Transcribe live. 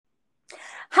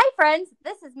friends.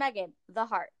 This is Megan, the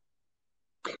Heart.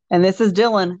 And this is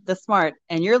Dylan, the Smart,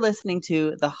 and you're listening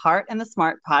to the Heart and the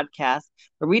Smart podcast,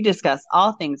 where we discuss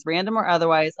all things random or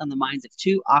otherwise on the minds of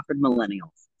two awkward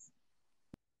millennials.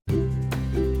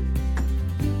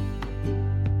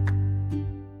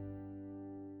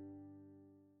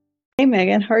 Hey,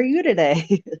 Megan, how are you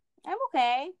today? I'm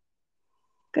okay.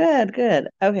 Good, good.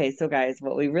 Okay, so guys,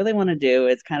 what we really want to do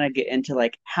is kind of get into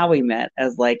like how we met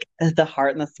as like the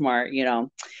Heart and the Smart,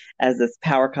 as this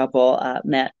power couple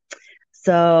met.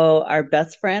 So our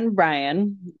best friend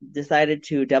Brian decided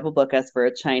to double book us for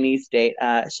a Chinese date.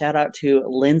 Shout out to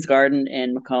Lynn's Garden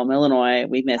in Macomb, Illinois.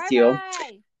 We miss Bye you.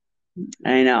 bye.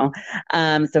 I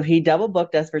know. So he double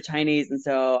booked us for Chinese, and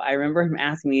so I remember him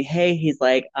asking me, "Hey," he's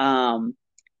like,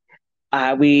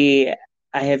 we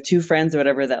I have two friends or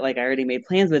whatever that like I already made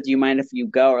plans with. Do you mind if you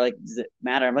go, or like does it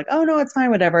matter?" I'm like, "Oh no, it's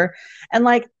fine, whatever." And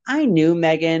like I knew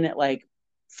Megan like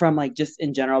from like just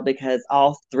in general because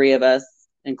all three of us,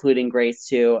 including Grace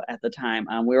too, at the time,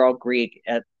 we were all Greek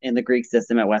in the Greek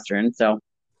system at Western. So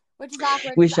Which is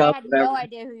awkward we because I show up had whatever. no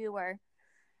idea who you were.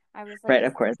 I was like, Right, this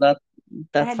of is, course. I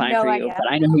That's had fine no for you, idea. but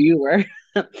I know who you were.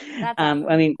 That's I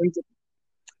awesome. mean,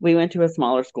 we went to a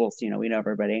smaller school, so we know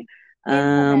everybody.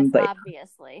 Infamous, But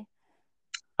obviously.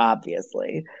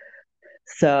 obviously.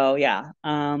 So yeah,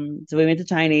 so we went to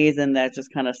Chinese, and that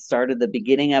just kind of started the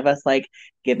beginning of us like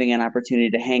giving an opportunity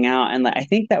to hang out. And like, I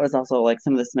think that was also like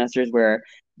some of the semesters where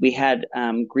we had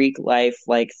Greek life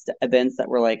like events that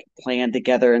were like planned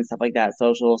together and stuff like that,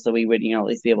 social. So we would at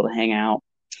least be able to hang out.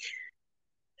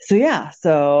 So yeah,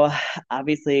 so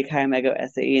obviously Chi Omega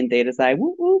SAE and Theta Psi,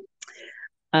 woo woo.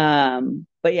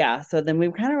 But yeah, so then we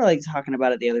were kind of like talking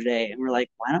about it the other day, and we're like,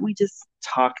 why don't we just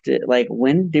talk to like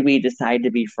when did we decide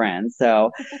to be friends?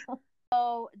 So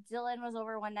So Dylan was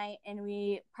over one night and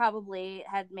we probably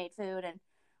had made food and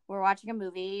we're watching a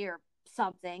movie or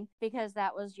something because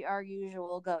that was our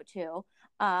usual go-to.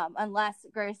 Unless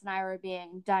Grace and I were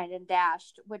being dined and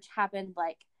dashed, which happened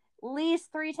like at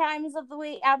least 3 times of the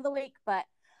week out of the week, but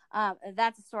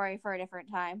that's a story for a different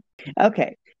time.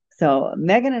 okay. So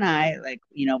Megan and I, like,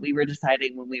 we were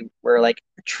deciding when we were like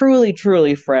truly,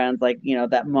 truly friends, like,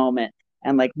 that moment.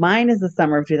 And like mine is the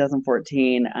summer of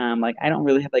 2014. Like I don't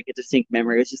really have like a distinct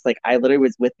memory. It was just like I literally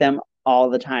was with them all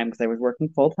the time because I was working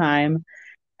full time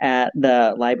at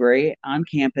the library on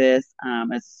campus, as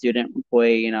a student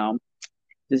employee,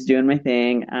 just doing my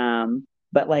thing.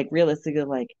 But like realistically,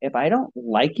 like if I don't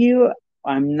like you,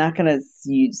 I'm not gonna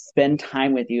spend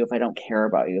time with you if I don't care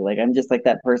about you. Like I'm just like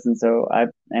that person, so I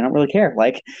don't really care.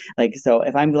 Like so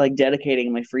if I'm like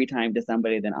dedicating my free time to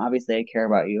somebody, then obviously I care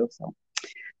about you. So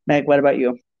Meg, what about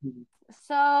you?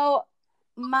 So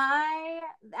my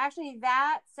actually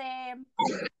that same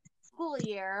school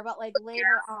year, but like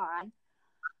later on,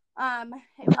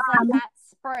 it was like that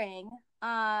spring.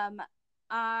 Um,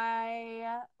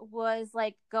 I was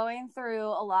like going through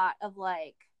a lot of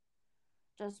like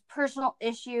just personal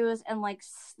issues and like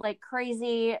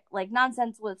crazy like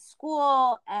nonsense with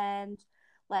school, and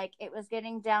like it was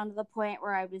getting down to the point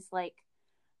where I was like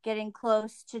getting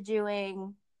close to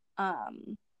doing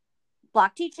um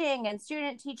block teaching and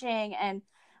student teaching, and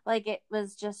like it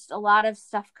was just a lot of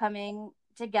stuff coming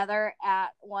together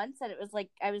at once, and it was like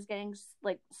I was getting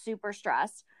like super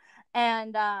stressed.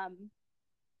 And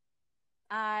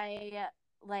I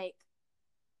like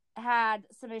had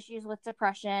some issues with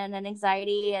depression and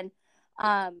anxiety, and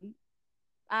um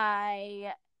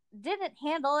I didn't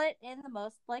handle it in the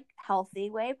most like healthy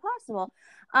way possible.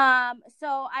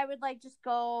 So I would like just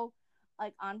go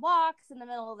like on walks in the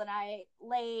middle of the night,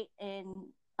 late in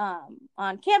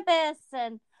on campus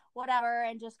and whatever,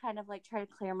 and just kind of like try to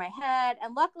clear my head.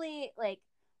 And luckily, like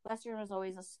Western was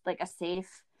always like a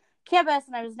safe campus,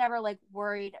 and I was never like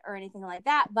worried or anything like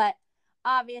that. But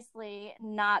obviously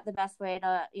not the best way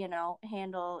to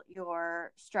handle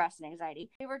your stress and anxiety.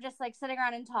 We were just like sitting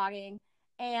around and talking,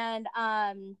 and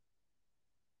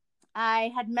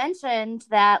I had mentioned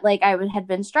that like had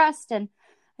been stressed, and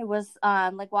I was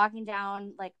like walking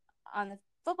down like on the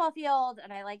football field,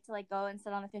 and I like to like go and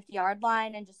sit on the 50-yard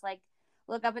line and just like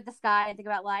look up at the sky and think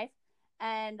about life.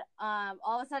 And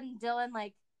all of a sudden Dylan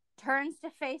like turns to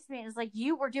face me and is like,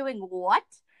 "You were doing what?"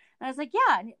 And I was like,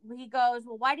 "Yeah." And he goes,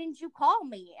 "Well, why didn't you call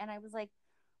me?" And I was like,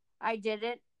 "I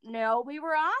didn't know we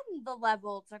were on the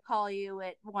level to call you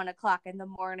at 1 o'clock in the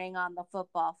morning on the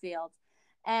football field."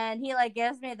 And he like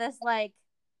gives me this like,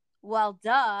 "Well,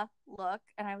 duh" look.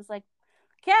 And I was like,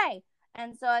 "Okay."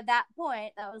 And so at that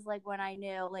point, that was like when I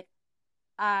knew like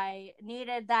I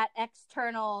needed that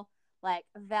external like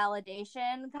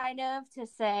validation kind of to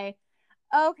say,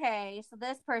 okay, so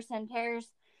this person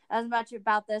cares as much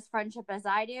about this friendship as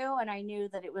I do. And I knew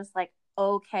that it was like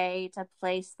okay to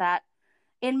place that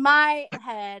in my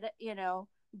head,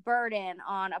 burden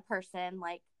on a person,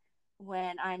 like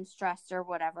when I'm stressed or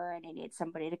whatever and I need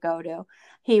somebody to go to.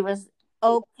 He was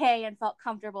okay and felt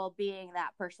comfortable being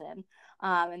that person.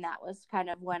 And that was kind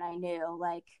of when I knew,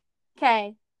 like,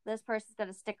 okay, this person's going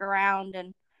to stick around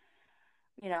and,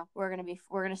 we're going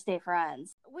to stay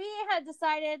friends. We had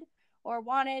decided or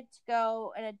wanted to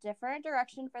go in a different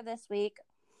direction for this week.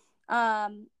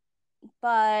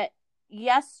 But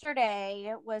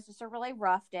yesterday was just a really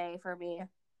rough day for me.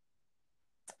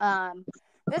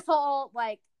 This whole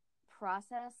like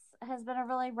process has been a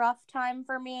really rough time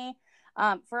for me,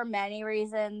 for many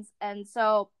reasons. And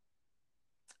so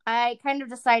I kind of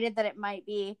decided that it might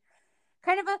be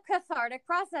kind of a cathartic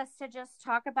process to just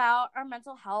talk about our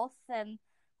mental health and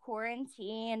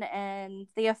quarantine and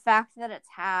the effect that it's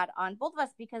had on both of us,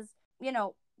 because,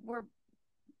 we're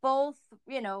both,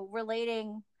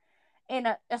 relating in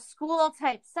a school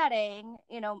type setting,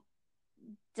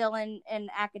 Dylan in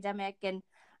academic and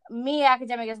me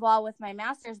academic as well with my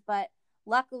master's, but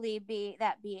luckily being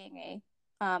a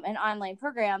an online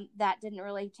program, that didn't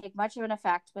really take much of an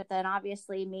effect. But then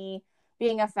obviously me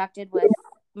being affected with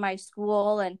my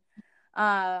school and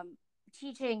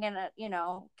teaching in a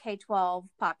K-12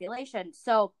 population.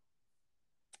 So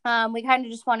we kind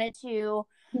of just wanted to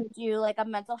do like a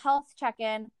mental health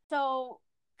check-in. So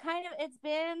kind of it's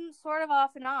been sort of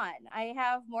off and on. I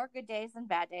have more good days than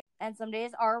bad days, and some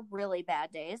days are really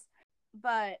bad days.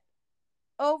 But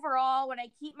overall, when I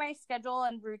keep my schedule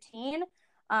and routine,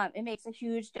 it makes a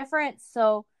huge difference.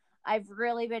 So I've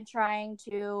really been trying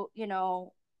to,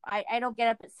 I don't get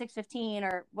up at 6:15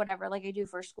 or whatever like I do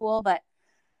for school, but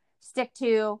stick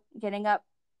to getting up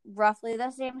roughly the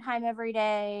same time every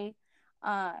day,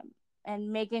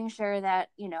 and making sure that,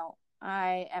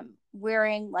 I am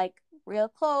wearing like real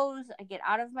clothes. I get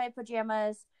out of my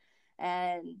pajamas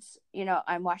and,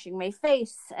 I'm washing my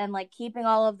face and like keeping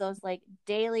all of those like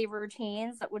daily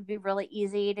routines that would be really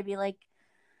easy to be like,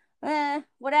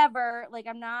 whatever. Like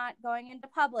I'm not going into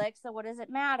public, so what does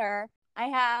it matter? I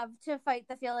have to fight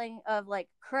the feeling of like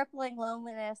crippling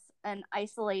loneliness and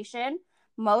isolation.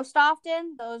 Most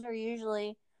often, those are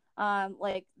usually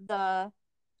like the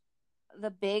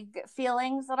big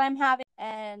feelings that I'm having.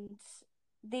 And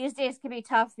these days can be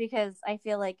tough because I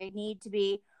feel like I need to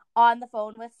be on the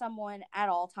phone with someone at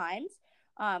all times,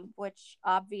 which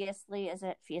obviously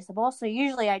isn't feasible. So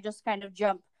usually I just kind of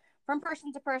jump from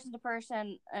person to person to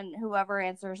person, and whoever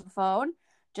answers the phone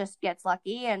just gets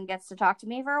lucky and gets to talk to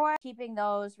me for a while. Keeping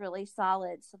those really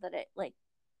solid so that it like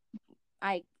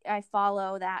I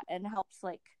follow that and helps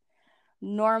like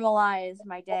normalize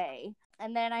my day.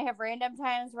 And then I have random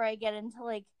times where I get into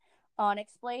like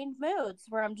unexplained moods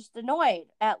where I'm just annoyed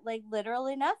at like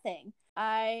literally nothing.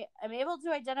 I am able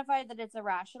to identify that it's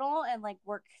irrational and like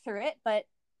work through it, but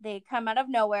they come out of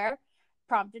nowhere,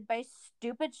 prompted by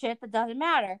stupid shit that doesn't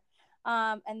matter.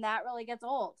 And that really gets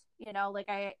old. Like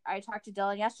I talked to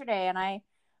Dylan yesterday and I,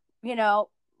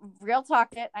 real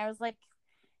talked it. I was like,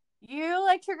 you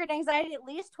like triggered anxiety at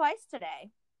least twice today.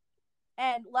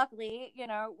 And luckily,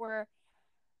 we're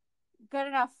good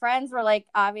enough friends where like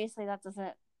obviously that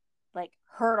doesn't like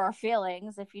hurt our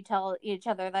feelings if you tell each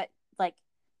other that like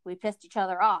we pissed each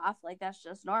other off. Like that's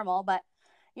just normal. But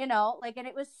like, and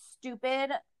it was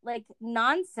stupid like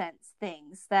nonsense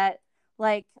things that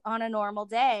like on a normal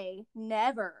day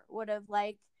never would have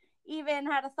like even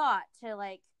had a thought to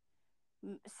like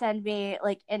send me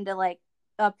like into like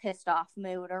a pissed off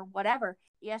mood or whatever.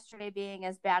 Yesterday being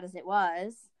as bad as it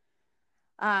was,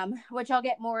 which I'll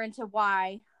get more into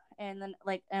why and then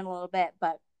like in a little bit,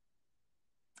 but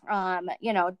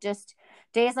just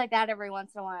days like that every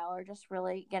once in a while are just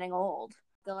really getting old.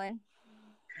 Dylan?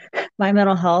 My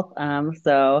mental health,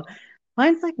 so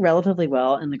mine's like relatively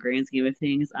well in the grand scheme of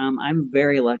things. I'm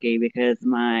very lucky because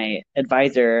my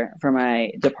advisor for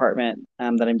my department,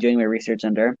 that I'm doing my research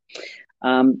under,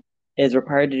 um, is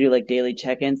required to do like daily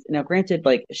check-ins. Now, granted,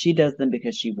 like she does them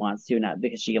because she wants to, not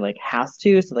because she like has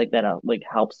to. So like that like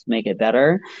helps make it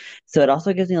better. So it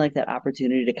also gives me like that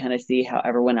opportunity to kind of see how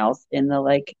everyone else in the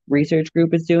like research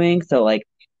group is doing. So like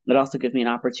it also gives me an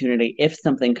opportunity if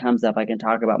something comes up, I can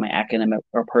talk about my academic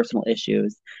or personal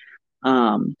issues.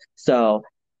 So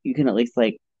you can at least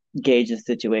like gauge the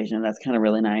situation. That's kind of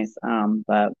really nice.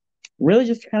 But really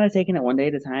just kind of taking it one day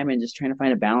at a time and just trying to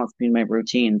find a balance between my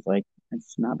routines. Like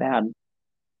it's not bad.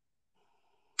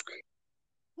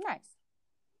 Nice.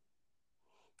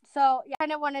 So yeah, I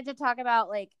kind of wanted to talk about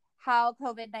like how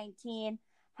COVID-19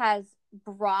 has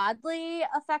broadly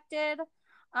affected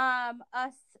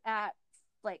us at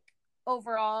like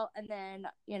overall, and then,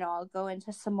 I'll go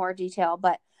into some more detail.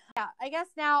 But yeah, I guess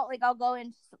now, like, I'll go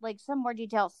into like some more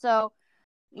detail. So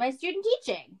my student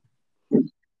teaching.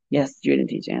 Yes, student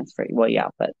teaching. That's pretty well, yeah,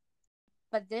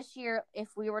 But this year, if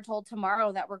we were told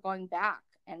tomorrow that we're going back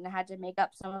and had to make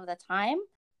up some of the time.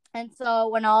 And so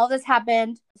when all this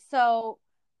happened, so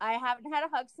I haven't had a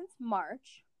hug since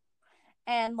March.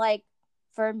 And like,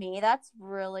 for me, that's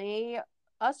really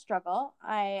a struggle.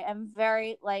 I am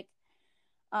very like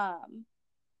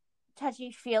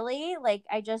touchy feely. Like,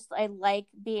 I like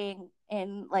being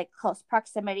in like close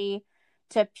proximity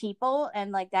to people,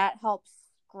 and like that helps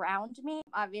ground me.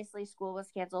 Obviously school was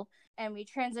canceled and we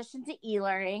transitioned to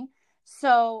e-learning.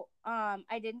 So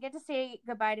I didn't get to say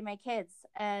goodbye to my kids,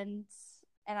 and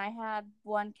I had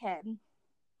one kid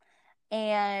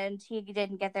and he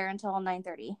didn't get there until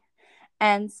 9:30.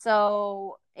 And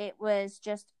so it was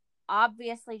just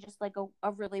obviously just like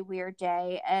a really weird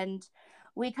day. And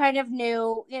we kind of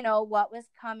knew, what was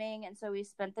coming. And so we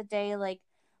spent the day like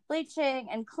bleaching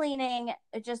and cleaning,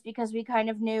 just because we kind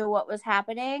of knew what was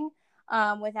happening,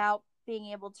 without being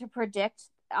able to predict,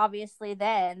 obviously,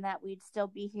 then that we'd still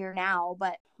be here now.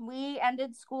 But we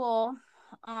ended school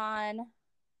on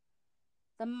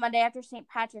the Monday after St.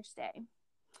 Patrick's Day.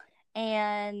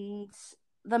 And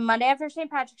the Monday after St.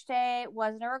 Patrick's Day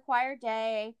wasn't a required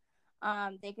day.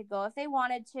 They could go if they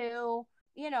wanted to,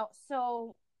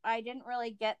 so I didn't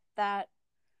really get that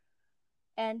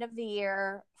end of the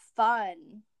year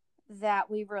fun that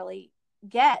we really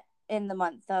get in the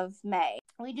month of May.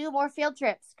 We do more field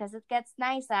trips because it gets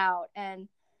nice out, and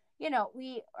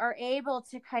we are able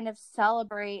to kind of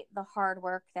celebrate the hard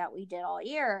work that we did all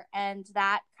year, and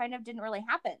that kind of didn't really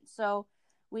happen. So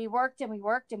we worked and we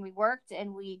worked and we worked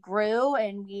and we grew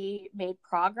and we made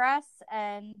progress,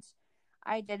 and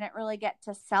I didn't really get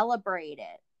to celebrate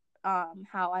it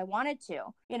how I wanted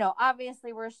to.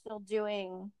 Obviously we're still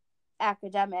doing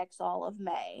academics all of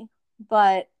May,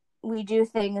 but we do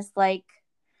things like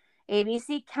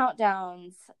ABC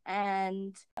countdowns,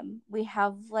 and we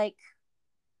have like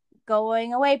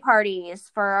going away parties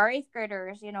for our 8th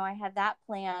graders. I had that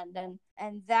planned,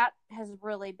 and that has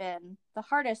really been the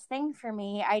hardest thing for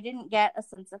me. I didn't get a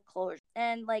sense of closure.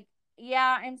 And like,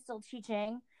 yeah, I'm still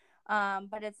teaching,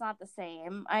 but it's not the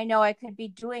same. I know I could be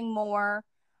doing more.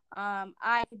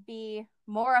 I could be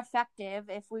more effective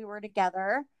if we were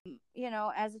together.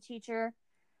 As a teacher,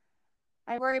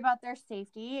 I worry about their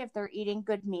safety, if they're eating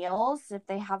good meals, if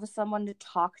they have someone to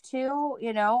talk to.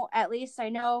 At least I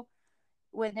know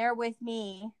when they're with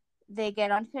me, they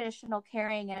get unconditional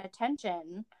caring and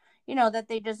attention, that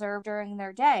they deserve during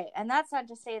their day. And that's not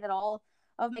to say that all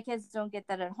of my kids don't get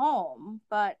that at home,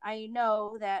 but I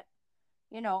know that,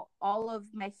 all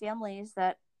of my families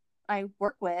that I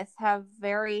work with have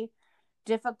very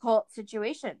difficult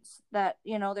situations that,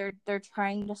 they're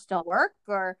trying to still work,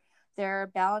 or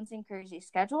they're balancing crazy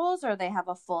schedules, or they have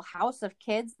a full house of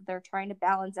kids that they're trying to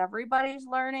balance everybody's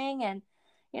learning. And,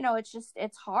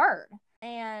 it's hard.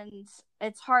 And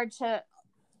it's hard to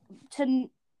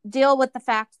deal with the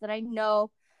fact that I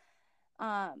know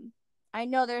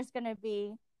there's going to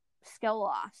be skill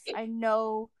loss. I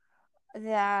know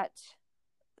that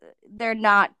they're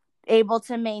not able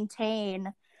to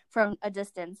maintain from a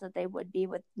distance that they would be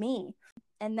with me.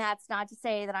 And that's not to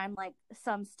say that I'm like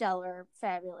some stellar,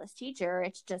 fabulous teacher.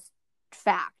 It's just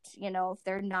fact. If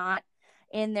they're not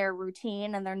in their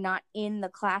routine and they're not in the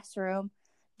classroom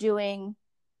doing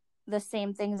the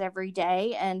same things every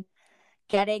day and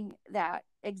getting that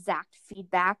exact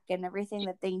feedback and everything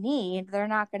that they need, they're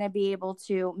not going to be able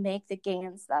to make the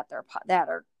gains that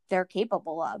they're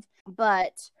capable of.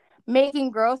 But making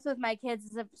growth with my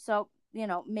kids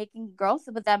making growth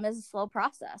with them is a slow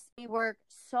process. We work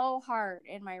so hard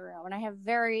in my room, and I have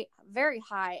very, very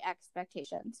high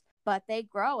expectations, but they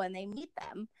grow and they meet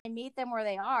them. I meet them where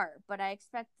they are, but I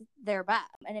expect their best.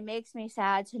 And it makes me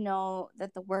sad to know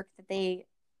that the work that they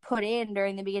put in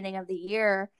during the beginning of the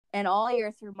year and all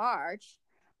year through March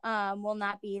will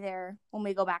not be there when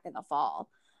we go back in the fall.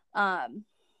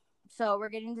 So we're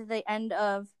getting to the end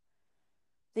of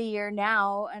the year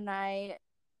now, and I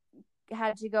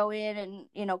had to go in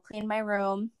and, clean my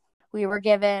room. We were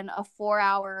given a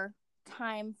 4-hour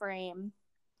time frame,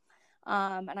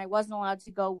 and I wasn't allowed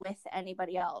to go with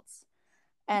anybody else.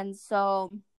 And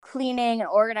so cleaning and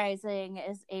organizing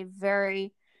is a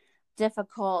very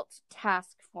difficult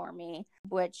task for me,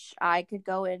 which I could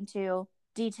go into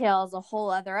details a whole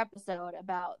other episode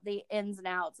about the ins and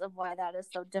outs of why that is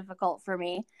so difficult for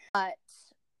me. But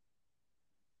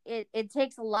it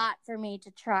takes a lot for me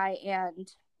to try and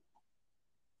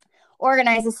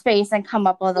organize a space and come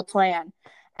up with a plan.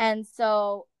 And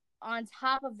so on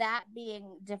top of that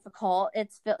being difficult, it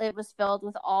was filled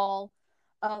with all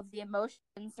of the emotions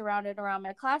surrounded around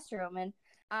my classroom. And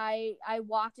I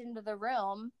walked into the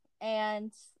room,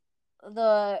 and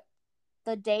the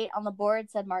date on the board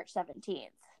said March 17th.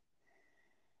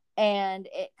 And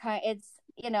it's,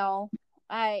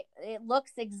 it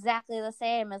looks exactly the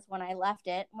same as when I left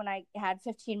it, when I had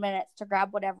 15 minutes to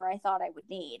grab whatever I thought I would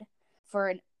need for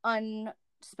an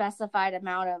unspecified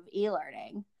amount of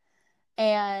e-learning.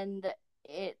 And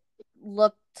it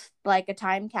looked like a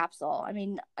time capsule. I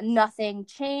mean, nothing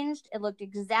changed. It looked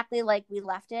exactly like we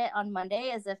left it on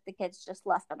Monday, as if the kids just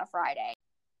left on a Friday.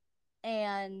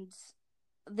 And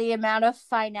the amount of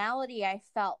finality I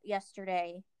felt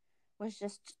yesterday was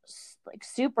just like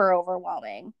super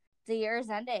overwhelming. The year is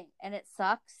ending and it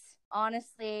sucks.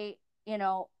 Honestly,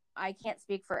 I can't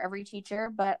speak for every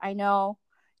teacher, but I know,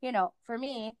 for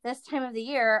me, this time of the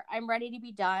year, I'm ready to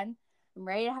be done. I'm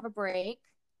ready to have a break.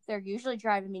 They're usually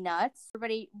driving me nuts.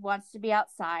 Everybody wants to be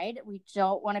outside. We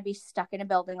don't want to be stuck in a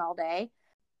building all day.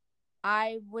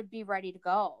 I would be ready to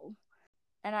go.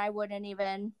 And I wouldn't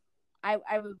even, I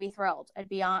would be thrilled. I'd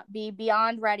be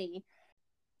beyond ready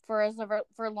for as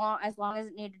long as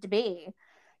it needed to be,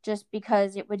 just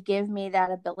because it would give me that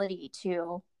ability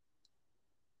to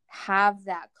have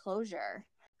that closure.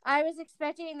 I was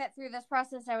expecting that through this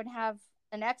process I would have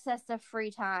an excess of free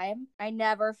time. I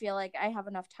never feel like I have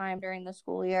enough time during the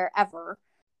school year, ever.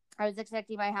 I was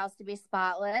expecting my house to be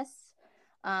spotless,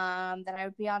 that I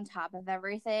would be on top of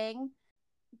everything.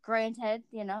 Granted,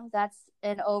 that's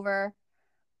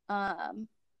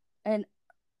and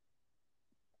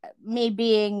me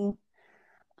being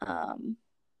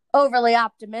overly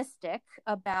optimistic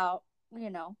about,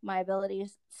 my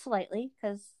abilities slightly,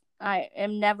 because I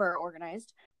am never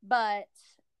organized. But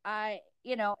as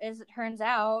it turns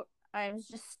out,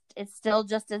 it's still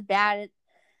just as bad.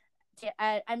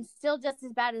 I'm still just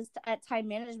as bad at time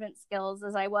management skills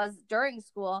as I was during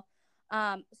school.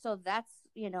 So that's,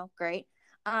 great.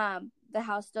 The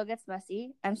house still gets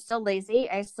messy. I'm still lazy.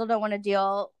 I still don't want to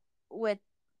deal with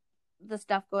the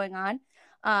stuff going on.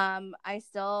 I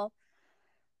still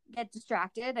get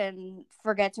distracted and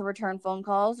forget to return phone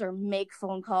calls or make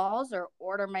phone calls or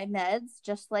order my meds,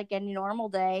 just like any normal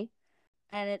day.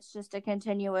 And it's just a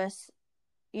continuous,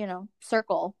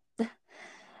 circle.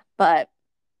 But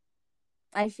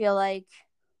I feel like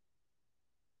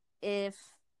if,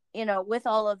 with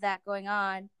all of that going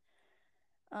on,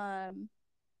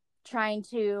 trying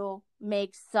to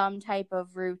make some type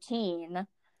of routine,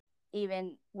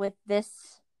 even with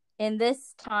this, in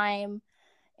this time,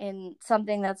 in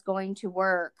something that's going to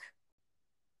work,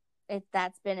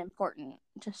 that's been important.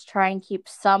 Just try and keep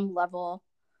some level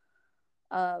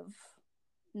of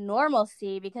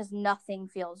normalcy, because nothing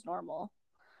feels normal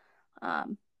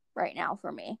right now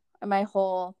for me. My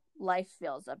whole life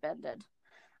feels upended,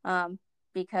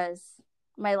 because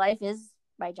my life is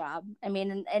my job. I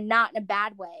mean, and not in a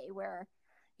bad way where,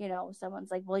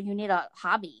 someone's like, well, you need a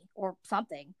hobby or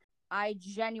something. I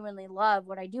genuinely love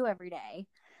what I do every day.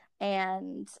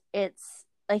 And it's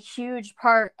a huge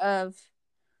part of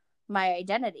my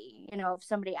identity. If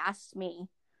somebody asks me,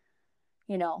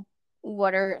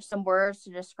 what are some words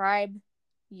to describe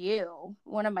you,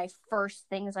 one of my first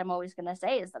things I'm always going to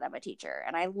say is that I'm a teacher,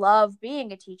 and I love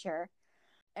being a teacher.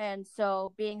 And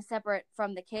so being separate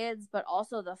from the kids, but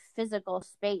also the physical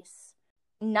space,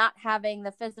 not having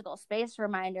the physical space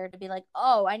reminder to be like,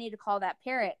 oh, I need to call that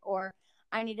parent, or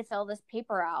I need to fill this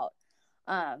paper out,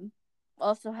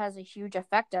 also has a huge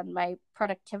effect on my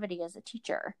productivity as a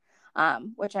teacher,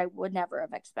 which I would never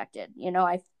have expected.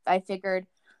 I figured,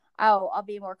 oh, I'll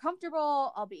be more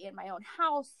comfortable. I'll be in my own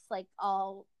house. Like,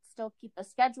 I'll still keep a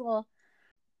schedule.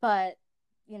 But,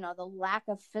 the lack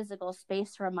of physical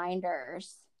space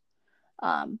reminders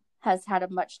has had a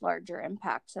much larger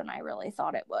impact than I really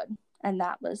thought it would. And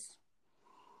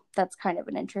that's kind of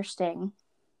an interesting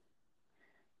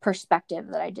perspective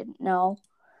that I didn't know.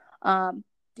 That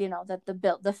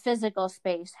the physical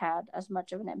space had as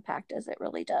much of an impact as it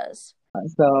really does.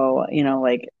 So,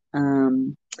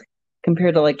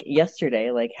 compared to like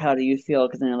yesterday, like how do you feel?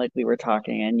 Because then like we were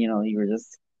talking and you were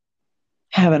just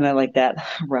having like that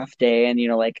rough day, and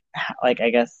I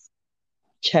guess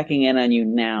checking in on you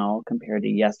now compared to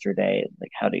yesterday,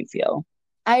 like how do you feel?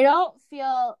 I don't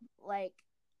feel like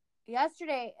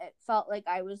yesterday it felt like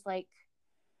I was like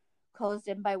closed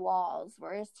in by walls,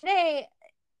 whereas today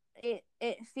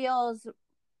it feels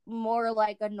more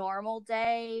like a normal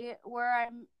day where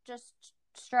I'm just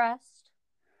stressed.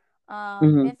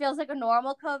 It feels like a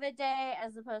normal COVID day,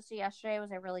 as opposed to yesterday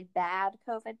was a really bad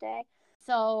COVID day.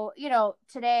 So,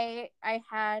 today I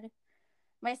had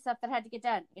my stuff that had to get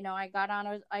done. I got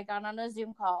on a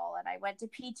Zoom call and I went to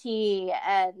PT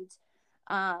and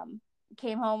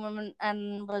came home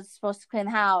and was supposed to clean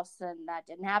the house and that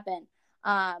didn't happen.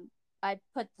 I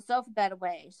put the sofa bed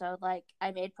away. So like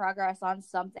I made progress on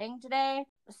something today.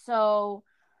 So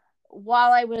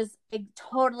while I was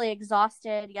totally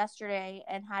exhausted yesterday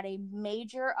and had a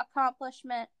major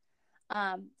accomplishment,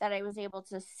 that I was able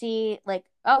to see, like,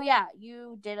 oh yeah,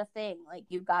 you did a thing, like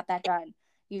you got that done.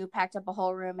 You packed up a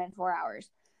whole room in 4 hours.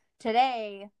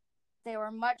 Today, they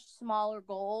were much smaller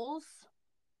goals,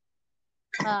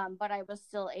 but I was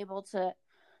still able to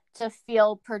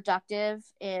feel productive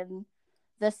in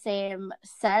the same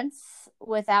sense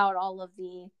without all of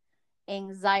the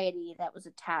anxiety that was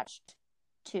attached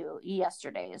to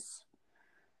yesterday's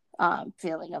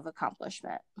feeling of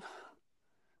accomplishment.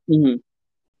 Mm-hmm.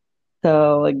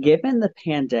 So, given the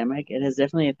pandemic, it has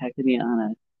definitely affected me on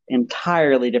an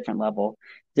entirely different level,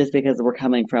 just because we're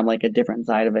coming from like a different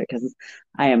side of it. Because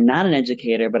I am not an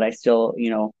educator, but I still,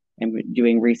 am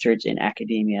doing research in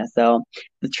academia. So,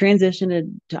 the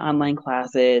transition to online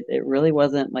classes, it really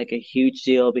wasn't like a huge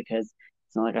deal because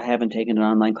it's not like I haven't taken an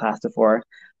online class before.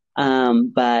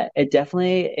 But it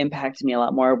definitely impacted me a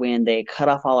lot more when they cut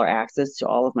off all our access to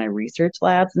all of my research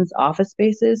labs and office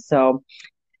spaces. So,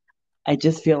 I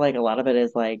just feel like a lot of it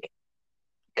is like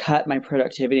cut my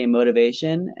productivity and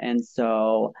motivation. And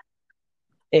so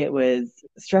it was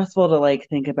stressful to like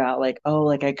think about like, oh,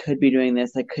 like I could be doing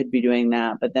this, I could be doing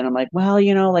that. But then I'm like, well,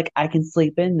 like I can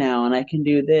sleep in now and I can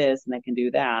do this and I can do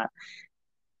that.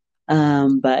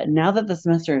 But now that the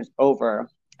semester is over,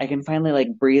 I can finally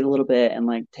like breathe a little bit and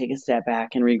like take a step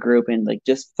back and regroup and like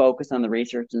just focus on the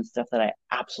research and stuff that I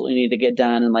absolutely need to get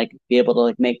done and like be able to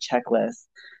like make checklists.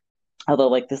 Although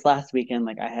like this last weekend,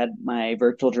 like I had my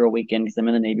virtual drill weekend because I'm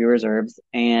in the Navy Reserves,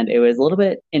 and it was a little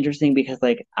bit interesting because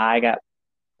like I got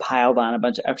piled on a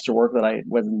bunch of extra work that I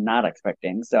was not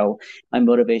expecting. So my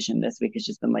motivation this week has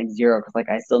just been like zero because like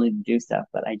I still need to do stuff,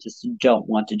 but I just don't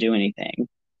want to do anything.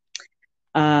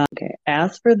 Okay.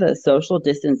 As for the social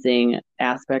distancing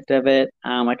aspect of it,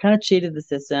 I kind of cheated the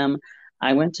system.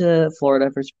 I went to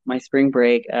Florida for my spring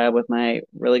break with my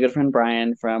really good friend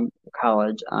Brian from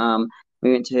college.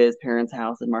 We went to his parents'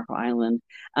 house in Marco Island,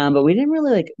 but we didn't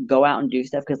really like go out and do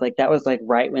stuff because like that was like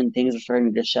right when things were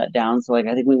starting to shut down. So like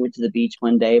I think we went to the beach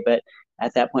one day, but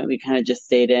at that point we kind of just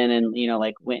stayed in and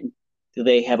like went.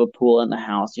 They have a pool in the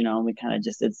house, and we kind of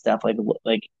just did stuff like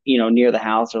near the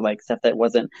house or like stuff that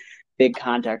wasn't big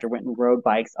contact or went and rode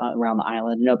bikes around the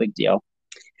island. No big deal.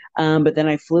 But then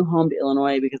I flew home to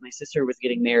Illinois because my sister was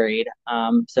getting married.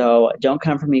 So don't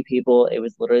come for me, people. It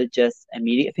was literally just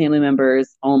immediate family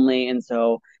members only. And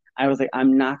so I was like,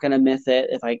 I'm not going to miss it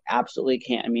if I absolutely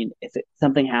can't. I mean, if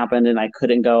something happened and I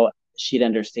couldn't go, she'd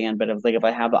understand. But it was like, if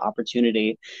I have the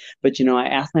opportunity. But, I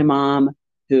asked my mom,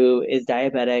 who is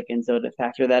diabetic. And so to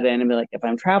factor that in and be like, if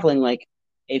I'm traveling, like,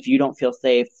 if you don't feel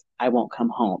safe, I won't come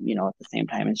home, at the same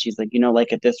time. And she's like,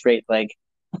 like at this rate, like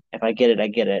if I get it, I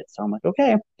get it. So I'm like,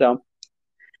 okay. So,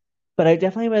 but I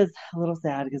definitely was a little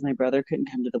sad because my brother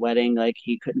couldn't come to the wedding. Like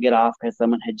he couldn't get off because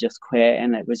someone had just quit.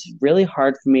 And it was really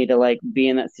hard for me to like be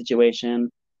in that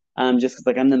situation. Just because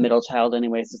like I'm the middle child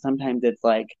anyway. So sometimes it's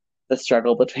like the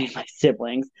struggle between my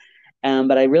siblings.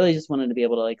 But I really just wanted to be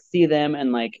able to like see them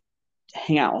and like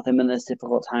hang out with them in this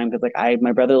difficult time because like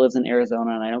my brother lives in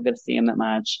Arizona and I don't get to see him that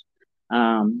much.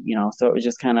 So it was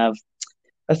just kind of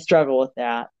a struggle with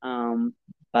that.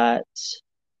 But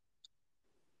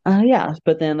yeah,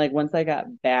 but then like once I got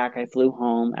back, I flew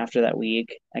home after that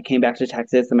week. I came back to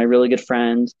Texas, and my really good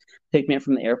friend picked me up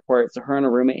from the airport. So her and a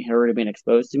roommate had already been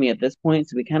exposed to me at this point.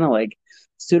 So we kind of like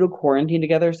pseudo quarantine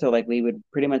together. So like we would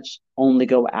pretty much only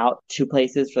go out to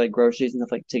places for like groceries and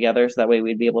stuff like together. So that way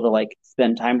we'd be able to like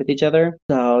spend time with each other.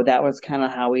 So that was kind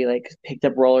of how we like picked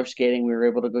up roller skating. We were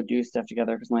able to go do stuff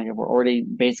together because like we're already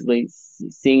basically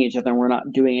seeing each other and we're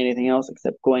not doing anything else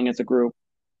except going as a group.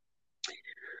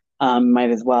 Might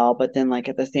as well. But then, like,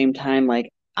 at the same time, like,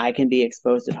 I can be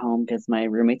exposed at home because my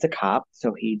roommate's a cop,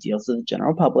 so he deals with the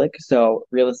general public. So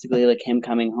realistically, like, him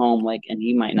coming home, like, and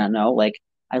he might not know, like,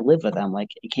 I live with him. Like,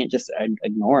 you can't just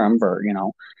ignore him for,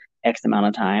 X amount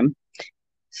of time.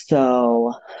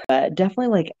 So, but definitely,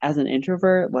 like, as an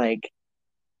introvert, like,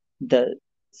 the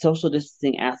social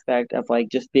distancing aspect of, like,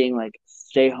 just being, like,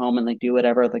 stay home and, like, do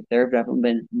whatever, like, there have definitely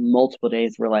been multiple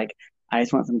days where, like, I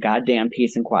just want some goddamn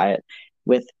peace and quiet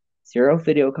with zero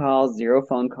video calls, zero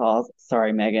phone calls.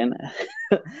 Sorry, Megan.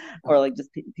 Or like just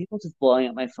people just blowing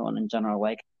up my phone in general.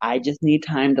 Like I just need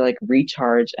time to like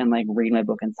recharge and like read my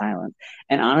book in silence.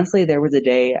 And honestly, there was a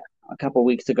day a couple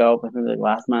weeks ago, maybe like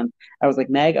last month, I was like,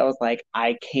 Meg, I was like,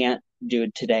 I can't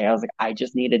dude, today I was like, I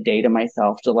just need a day to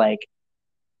myself to like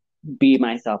be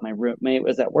myself. My roommate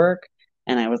was at work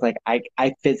and I was like, I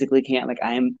physically can't, like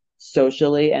I am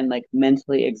socially and like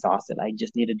mentally exhausted. I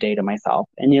just need a day to myself.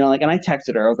 And like, and I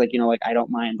texted her. I was like, like I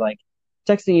don't mind like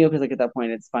texting you because like at that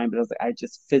point it's fine, but I was like, I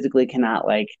just physically cannot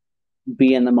like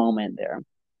be in the moment there.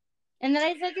 And then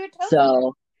I said you a toaster.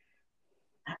 So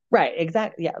right,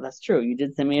 exactly. Yeah, that's true. You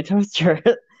did send me a toaster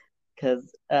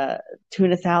because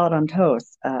tuna salad on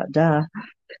toast. Duh.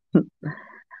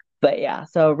 But yeah,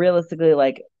 so realistically,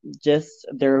 like, just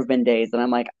there have been days that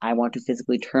I'm like, I want to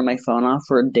physically turn my phone off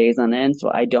for days on end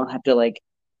so I don't have to like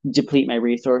deplete my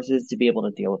resources to be able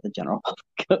to deal with the general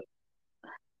public.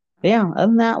 Yeah, other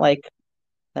than that, like,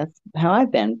 that's how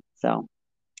I've been. So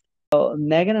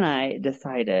Megan and I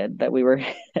decided that we were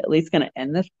at least going to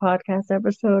end this podcast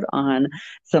episode on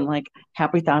some like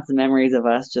happy thoughts and memories of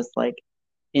us just like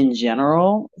in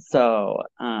general. So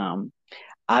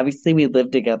obviously we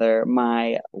lived together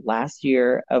my last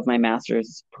year of my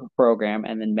master's program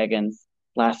and then Megan's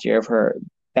last year of her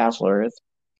bachelor's.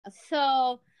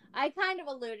 So I kind of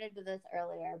alluded to this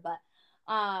earlier, but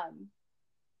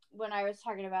when I was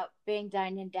talking about being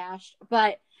dined and dashed,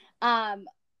 but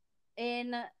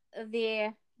in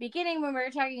the beginning when we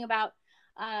were talking about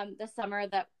the summer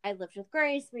that I lived with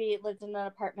Grace, we lived in an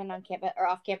apartment on campus or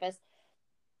off campus,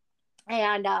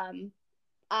 and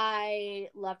I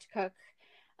love to cook,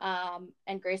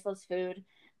 and Grace loves food,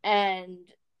 and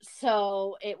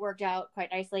so it worked out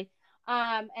quite nicely.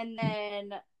 And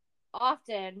then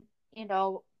often, you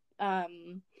know,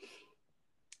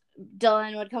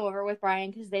 Dylan would come over with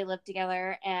Brian because they lived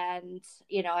together, and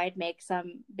I'd make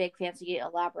some big fancy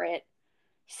elaborate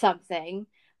something,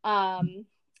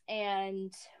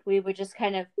 and we would just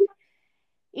kind of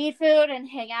eat food and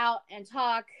hang out and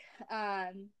talk,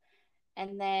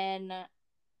 and then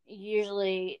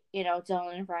usually,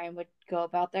 Dylan and Brian would go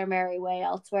about their merry way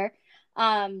elsewhere.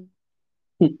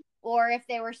 Or if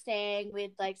they were staying,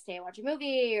 we'd like stay and watch a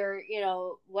movie or,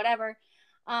 whatever.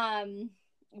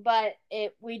 But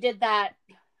we did that,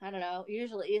 I don't know,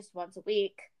 usually at least once a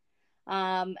week.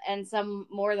 And some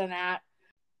more than that.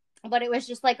 But it was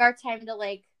just like our time to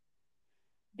like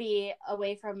be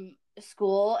away from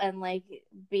school and like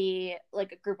be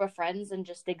like a group of friends and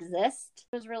just exist.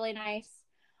 It was really nice.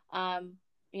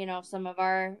 Some of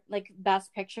our like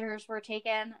best pictures were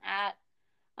taken at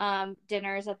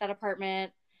dinners at that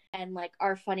apartment, and like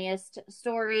our funniest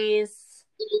stories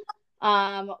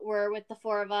were with the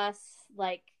four of us,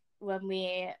 like when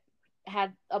we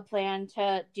had a plan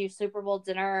to do Super Bowl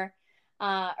dinner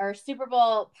or Super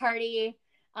Bowl party,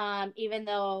 even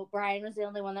though Brian was the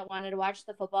only one that wanted to watch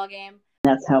the football game.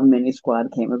 That's how Mini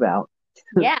Squad came about.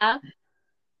 Yeah.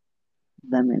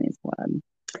 The Mini Squad.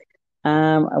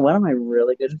 One of my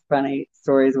really good funny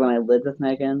stories when I lived with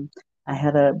Megan, I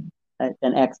had an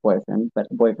ex-boyfriend, but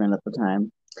a boyfriend at the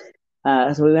time.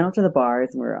 So we went up to the bars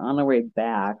and we were on our way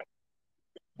back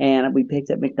and we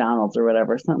picked up McDonald's or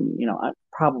whatever, some,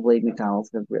 probably McDonald's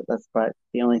because that's about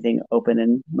the only thing open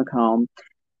in Macomb.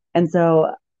 And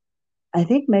so I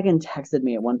think Megan texted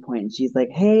me at one point and she's like,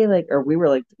 hey, like, or we were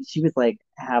like, she was like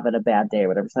having a bad day or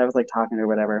whatever. So I was like talking to her,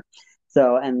 whatever.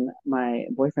 So, and my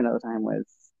boyfriend at the time was,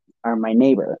 or my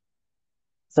neighbor.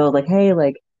 So I was like, hey,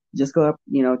 like, just go up,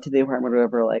 to the apartment or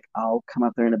whatever. Like, I'll come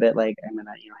up there in a bit. Like, I'm gonna,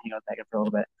 hang out with Megan for a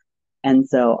little bit. And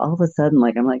so all of a sudden,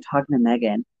 like, I'm like talking to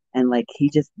Megan and like he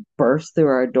just burst through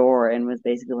our door and was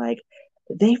basically like,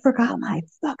 they forgot my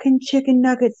fucking chicken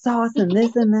nugget sauce and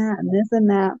this and that and this and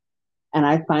that. And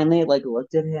I finally like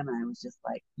looked at him and I was just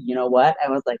like, you know what? I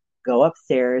was like, go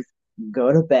upstairs,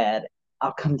 go to bed.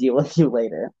 I'll come deal with you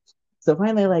later. So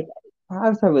finally, like, I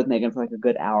was probably with Megan for like a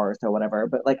good hour or so, whatever.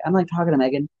 But like, I'm like talking to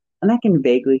Megan and I can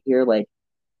vaguely hear like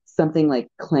something like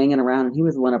clanging around. And he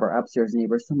was one of our upstairs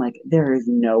neighbors. So I'm like, there is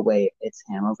no way it's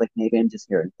him. I was like, maybe I'm just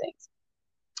hearing things.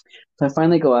 So I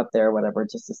finally go up there, whatever,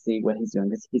 just to see what he's doing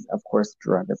because he's, of course,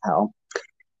 drunk as hell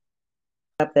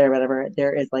up there, whatever.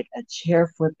 There is like a chair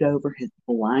flipped over, his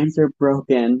blinds are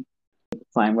broken.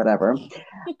 Fine, whatever.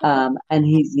 And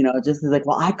he's, just is like,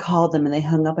 well, I called them and they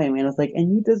hung up on me. And I was like,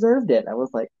 and you deserved it. I was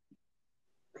like,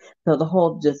 so the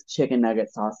whole just chicken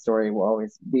nugget sauce story will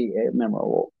always be a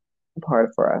memorable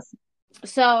part for us.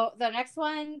 So the next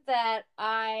one that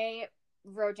I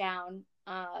wrote down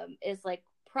is like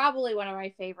probably one of my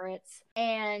favorites.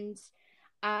 And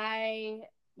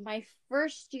my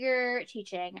first year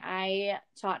teaching, I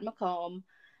taught in Macomb,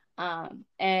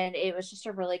 and it was just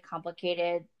a really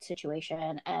complicated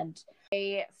situation. And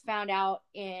I found out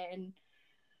in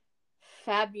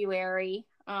February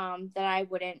that I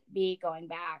wouldn't be going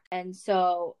back, and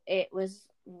so it was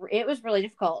really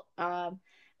difficult.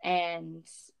 And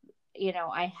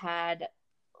I had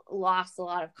lost a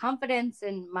lot of confidence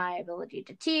in my ability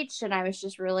to teach, and I was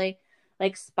just really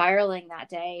like spiraling that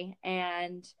day.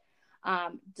 And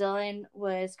Dylan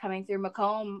was coming through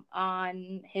Macomb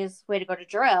on his way to go to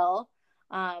drill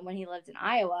when he lived in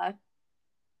Iowa.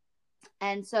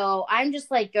 And so I'm just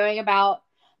like going about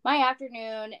my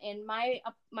afternoon in my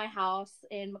house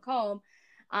in Macomb.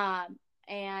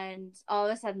 And all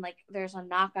of a sudden, like, there's a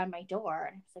knock on my door.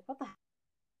 And I was like, what the heck?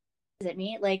 Is it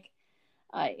me? Like,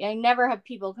 I never have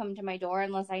people come to my door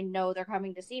unless I know they're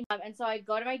coming to see me. And so I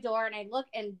go to my door and I look,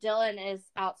 and Dylan is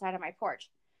outside on my porch.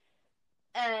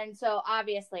 And so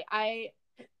obviously I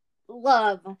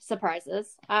love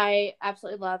surprises. I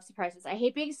absolutely love surprises. I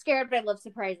hate being scared, but I love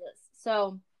surprises.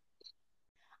 So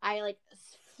I like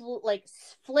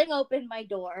fling open my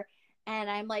door and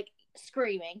I'm like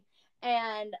screaming.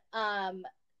 And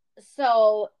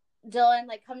so Dylan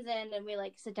like comes in and we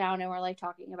like sit down and we're like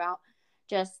talking about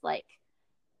just like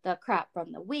the crap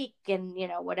from the week and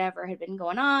whatever had been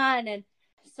going on. And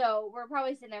so we're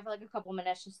probably sitting there for like a couple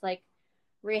minutes just like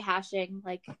rehashing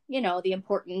like the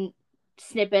important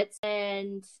snippets.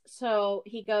 And so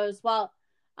he goes, well,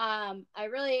 I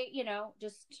really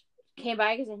just came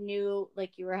by because I knew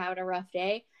like you were having a rough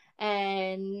day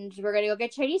and we're gonna go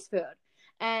get Chinese food.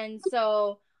 And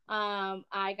so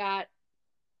I got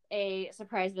a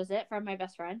surprise visit from my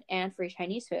best friend and free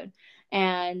Chinese food.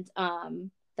 And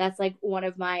that's like one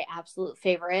of my absolute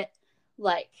favorite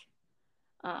like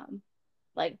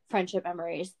friendship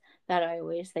memories that I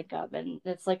always think of. And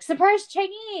it's like surprise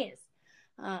Chinese.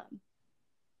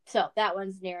 So that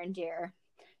one's near and dear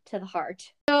to the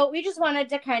heart. So we just wanted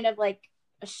to kind of like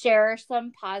share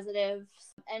some positives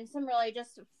and some really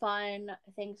just fun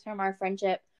things from our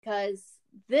friendship, because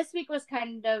this week was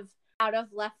kind of out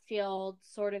of left field,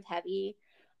 sort of heavy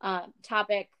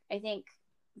topic. I think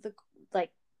the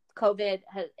like COVID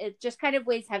it just kind of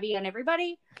weighs heavy on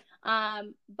everybody.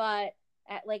 But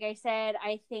like I said,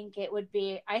 I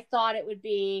thought it would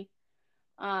be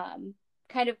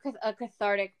kind of a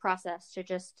cathartic process to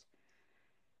just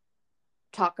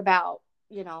talk about,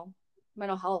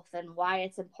 mental health and why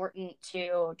it's important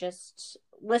to just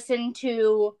listen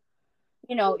to,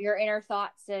 your inner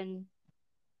thoughts and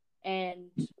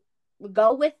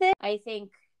go with it. I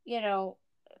think, our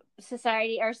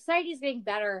society is getting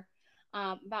better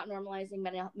about normalizing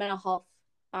mental health.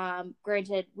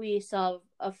 Granted, we still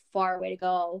have a far way to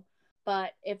go,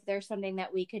 but if there's something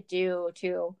that we could do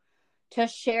to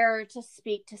share, to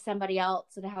speak to somebody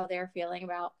else and how they're feeling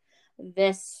about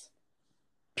this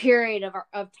period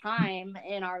of time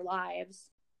in our lives,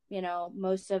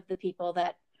 most of the people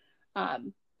that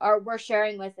we're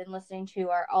sharing with and listening to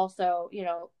are also,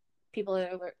 people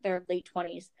in their late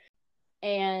 20s.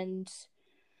 And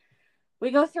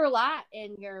we go through a lot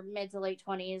in your mid to late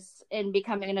 20s in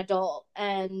becoming an adult,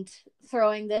 and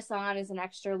throwing this on as an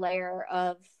extra layer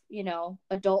of,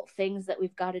 adult things that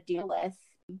we've got to deal with,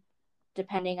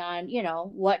 depending on,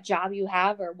 what job you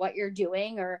have or what you're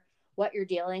doing or what you're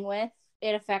dealing with.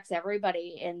 It affects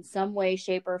everybody in some way,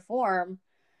 shape, or form.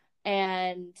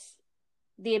 And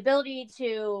the ability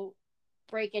to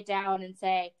break it down and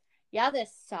say, yeah,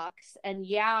 this sucks. And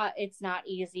yeah, it's not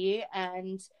easy.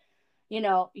 And,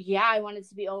 yeah, I want it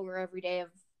to be over every day of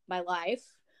my life.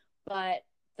 But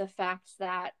the fact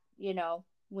that,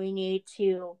 we need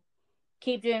to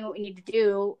keep doing what we need to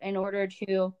do in order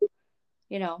to,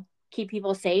 keep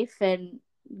people safe and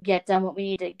get done what we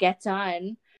need to get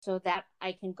done so that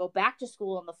I can go back to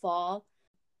school in the fall,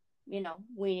 we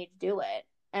need to do it.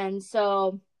 And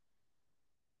so,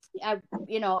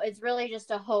 it's really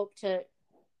just a hope to,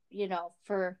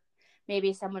 for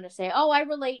maybe someone to say, oh, I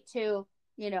relate to,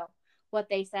 what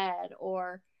they said,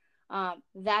 or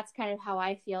that's kind of how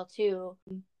I feel too.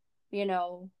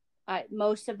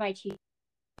 Most of my teachers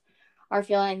are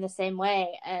feeling the same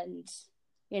way. And,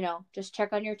 just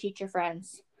check on your teacher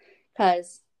friends,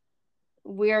 because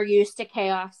we're used to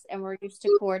chaos and we're used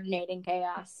to coordinating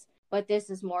chaos. But this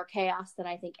is more chaos than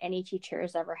I think any teacher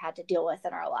has ever had to deal with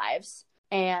in our lives.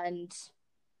 And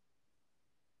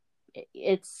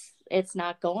it's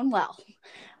not going well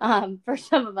for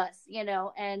some of us,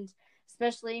 and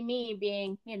especially me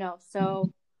being, so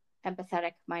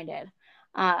empathetic minded.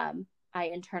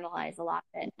 I internalize a lot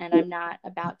of it, and I'm not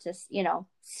about to,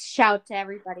 shout to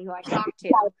everybody who I talk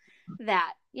to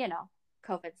that,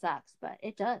 COVID sucks, but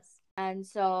it does. And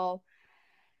so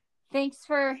thanks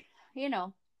for,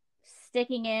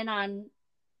 sticking in on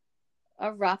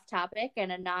a rough topic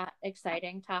and a not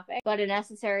exciting topic, but a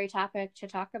necessary topic to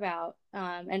talk about,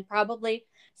 and probably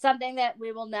something that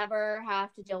we will never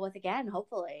have to deal with again,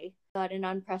 hopefully, but an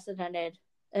unprecedented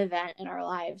event in our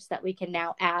lives that we can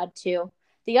now add to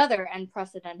the other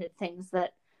unprecedented things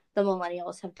that the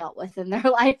millennials have dealt with in their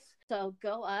life. So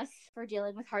go us for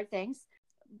dealing with hard things.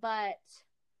 But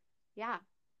yeah,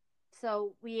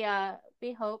 so we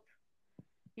hope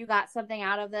you got something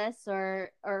out of this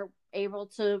or able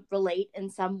to relate in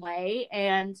some way.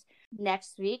 And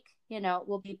next week,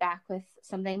 we'll be back with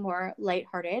something more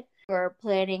lighthearted. We're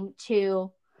planning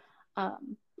to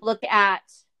look at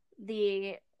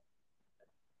the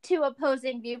two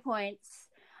opposing viewpoints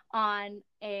on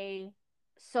a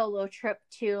solo trip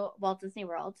to Walt Disney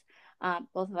World.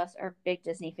 Both of us are big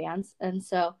Disney fans, and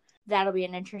so that'll be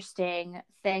an interesting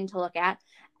thing to look at.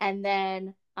 And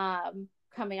then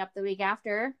coming up the week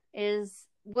after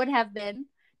would have been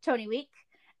Tony Week,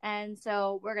 and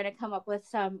so we're going to come up with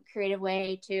some creative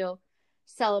way to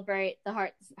celebrate the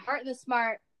heart and the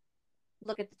smart.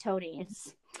 Look at the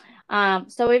Tonys.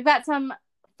 So we've got some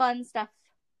fun stuff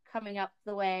coming up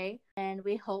the way, and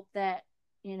we hope that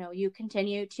you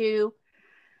continue to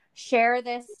share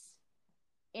this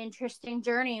interesting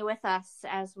journey with us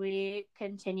as we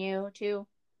continue to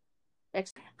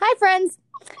Hi friends,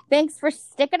 thanks for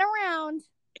sticking around.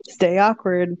 Stay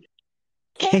awkward.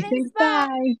 Okay, thanks,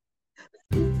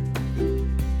 bye.